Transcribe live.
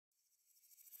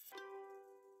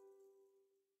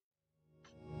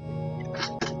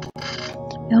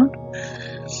on.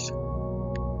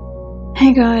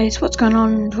 Hey guys, what's going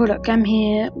on? Toy.gam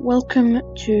here. Welcome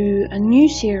to a new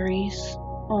series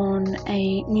on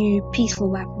a new peaceful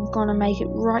map. I'm gonna make it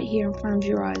right here in front of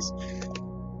your eyes.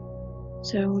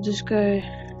 So we'll just go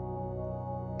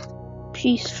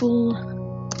peaceful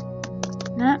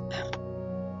map.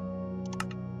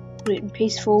 Put it in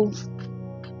peaceful.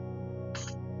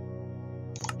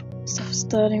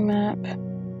 Self-starting map.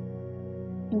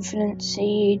 Infinite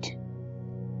seed.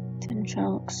 10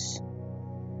 chunks.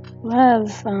 We'll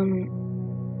have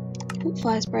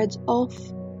fly spreads off.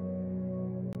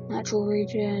 Natural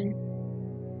regen.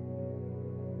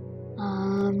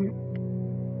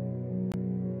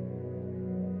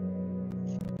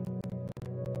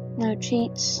 No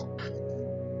cheats.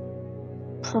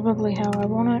 Probably how I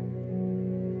want it.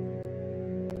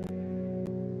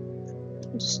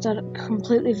 We'll just start it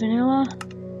completely vanilla.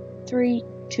 3,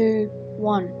 2,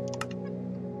 1.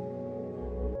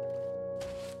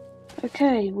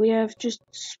 Okay, we have just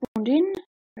spawned in.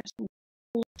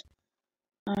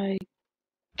 I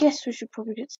guess we should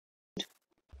probably get started.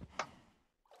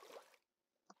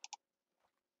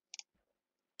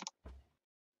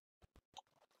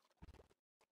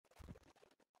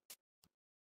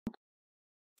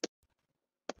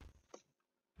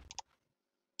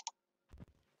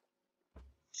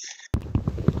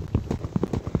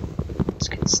 Let's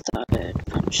get started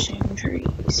punching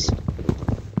trees.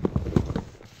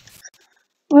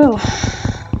 Well,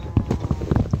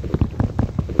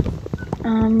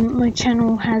 my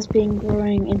channel has been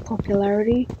growing in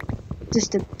popularity,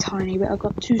 just a tiny bit. I've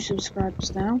got 2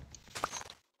 subscribers now,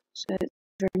 so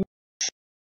very much.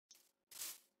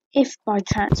 If by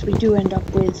chance we do end up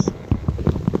with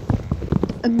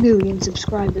 1,000,000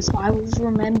 subscribers, I will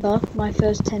remember my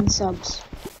first 10 subs.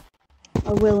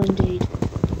 I will indeed.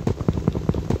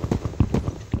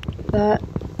 But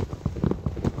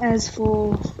as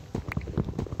for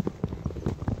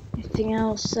anything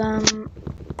else,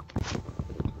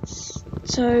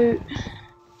 so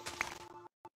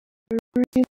we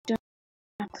really don't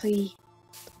know exactly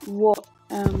what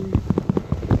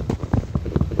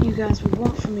you guys would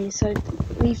want from me, so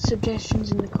leave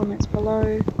suggestions in the comments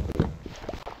below.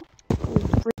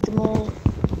 I'll read them all.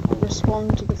 I'll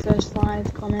respond to the first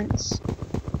 5 comments,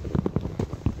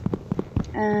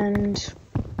 and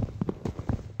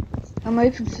I'm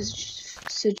open for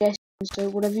suggestions, so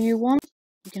whatever you want,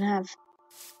 you can have.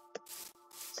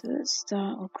 So let's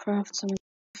start. I'll craft some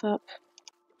stuff up.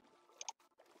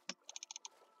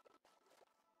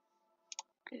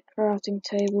 Get a crafting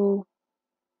table.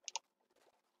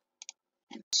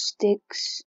 And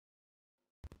sticks.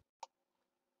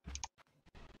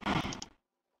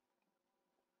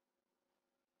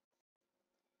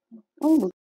 Oh,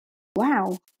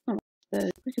 wow. Oh,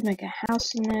 we could make a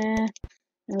house in there.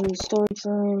 A little storage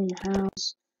room, a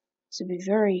house. This would be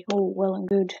very, well and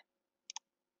good.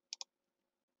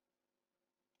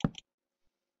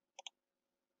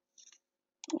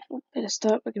 Better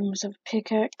start by giving myself a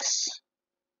pickaxe.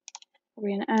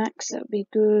 Probably an axe, that would be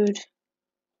good.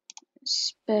 A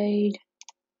spade.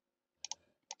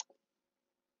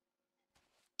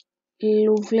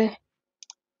 Lovely.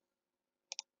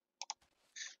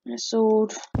 And a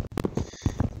sword.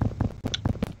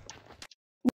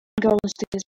 My goal is to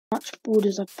get as much wood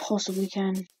as I possibly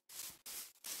can.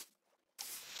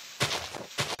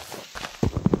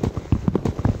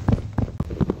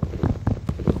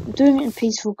 I'm doing it in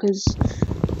peaceful because,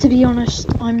 to be honest,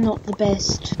 I'm not the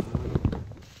best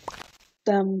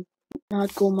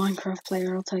hardcore Minecraft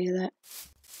player, I'll tell you that.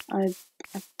 I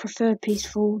prefer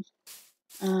peaceful.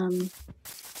 Not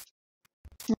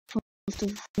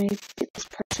comfortable for me, bit less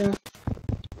pressure.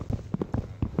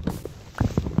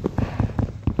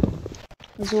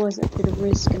 There's always a bit of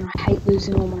risk, and I hate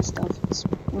losing all my stuff. It's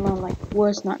my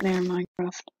worst nightmare in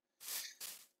Minecraft.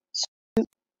 So let's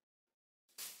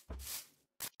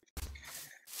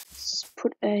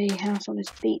put a house on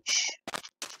this beach.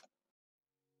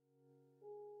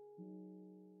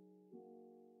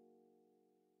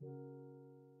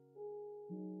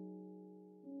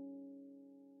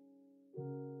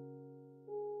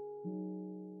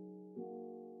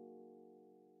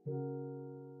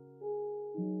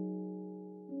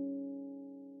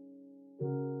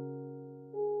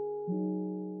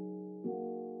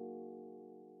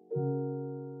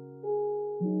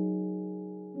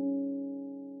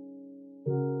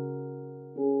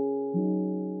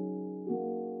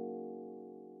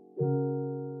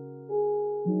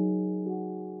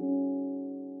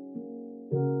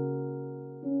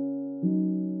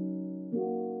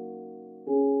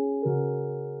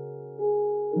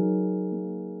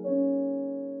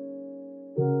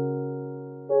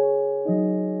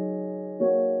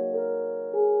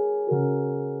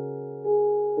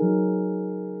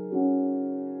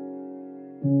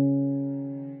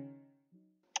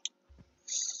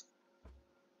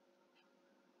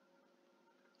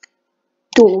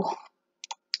 door.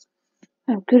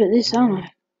 I'm good at this, aren't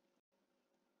I?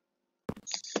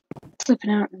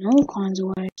 Flipping out in all kinds of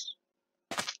ways.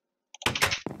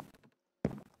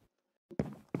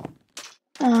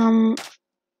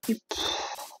 You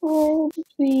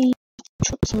probably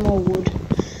chop some more wood.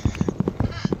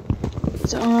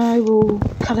 So I will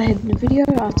cut ahead in the video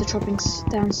after chopping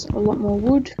down a lot more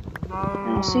wood, and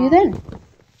I'll see you then.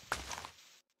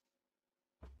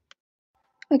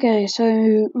 Okay,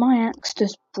 so my axe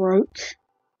just broke.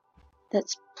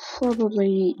 That's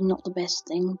probably not the best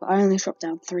thing, but I only chopped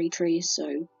down 3 trees,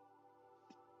 so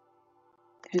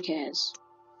who cares?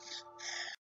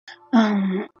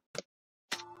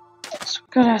 So we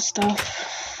got our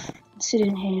stuff. Sit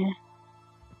in here.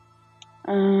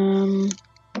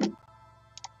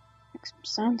 Make some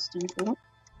sandstone for it.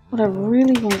 What I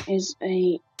really want is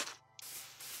a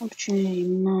opportunity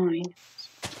mine.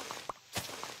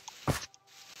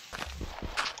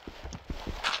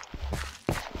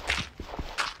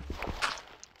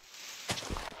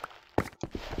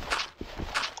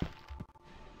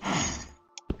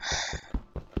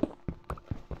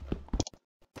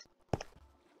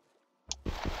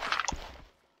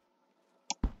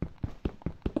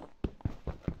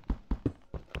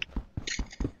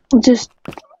 Just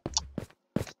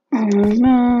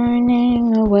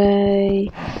mining away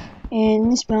in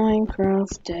this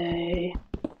Minecraft day,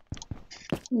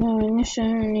 knowing this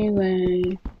only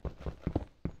way.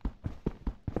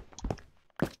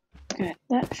 Okay,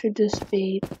 that should just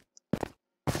be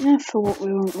enough for what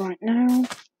we want right now.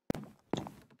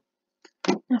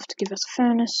 Enough to give us a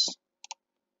furnace.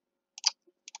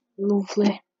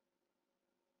 Lovely.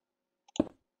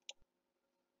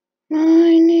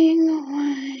 Mining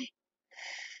away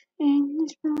in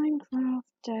this Minecraft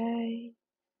day.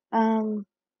 I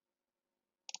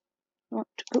want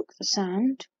to cook the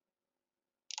sand.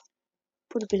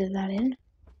 Put a bit of that in.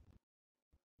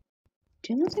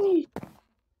 Do you know any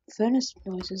furnace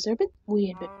noises? They're a bit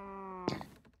weird, but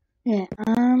yeah.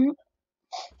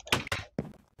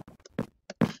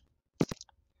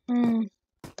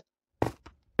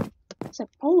 It's a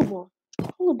polar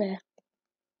bear.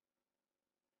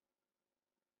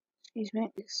 Excuse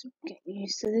me, just getting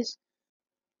used to this.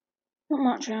 Not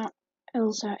much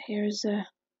else out here, is there?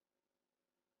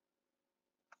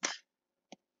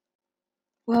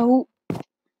 Well,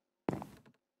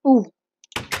 oh,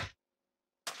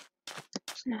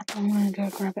 snap! I'm gonna go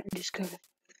grab it and just go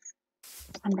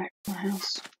run back to my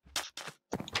house.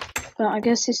 But I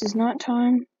guess this is night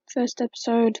time. First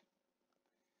episode.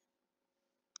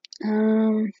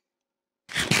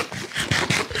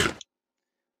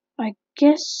 I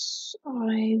guess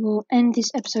I will end this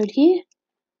episode here.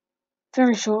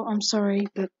 Very short, I'm sorry,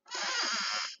 but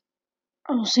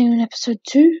I will see you in episode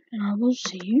 2, and I will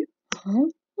see you all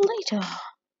later.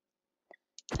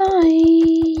 Bye!